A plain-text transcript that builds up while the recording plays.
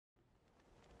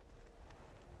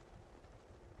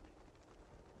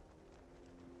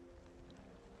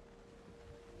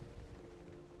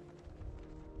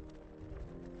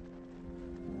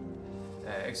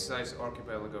Exercise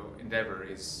Archipelago Endeavor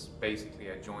is basically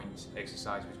a joint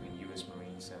exercise between US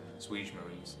Marines and Swedish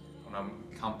Marines on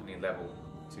a company level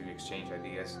to exchange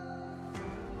ideas,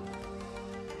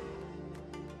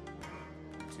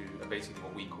 to basically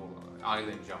what we call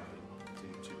island jumping,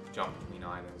 to jump between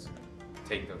islands and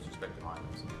take those respective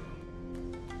islands.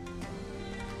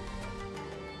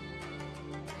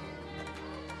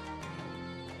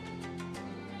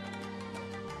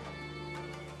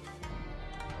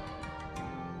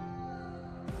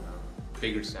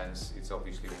 Bigger sense, it's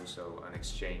obviously also an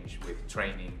exchange with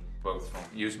training, both from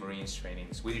US Marines training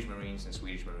Swedish Marines and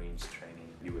Swedish Marines training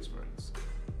US Marines.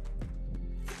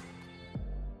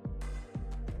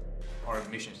 Our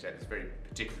mission set is very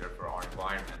particular for our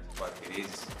environment, but it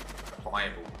is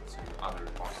applicable to other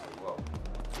parts of the world.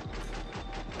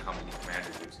 The company commander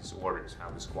gives his orders,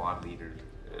 how the squad leader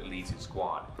leads his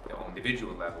squad. On an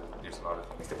individual level, there's a lot of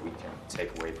things that we can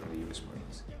take away from the US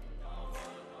Marines.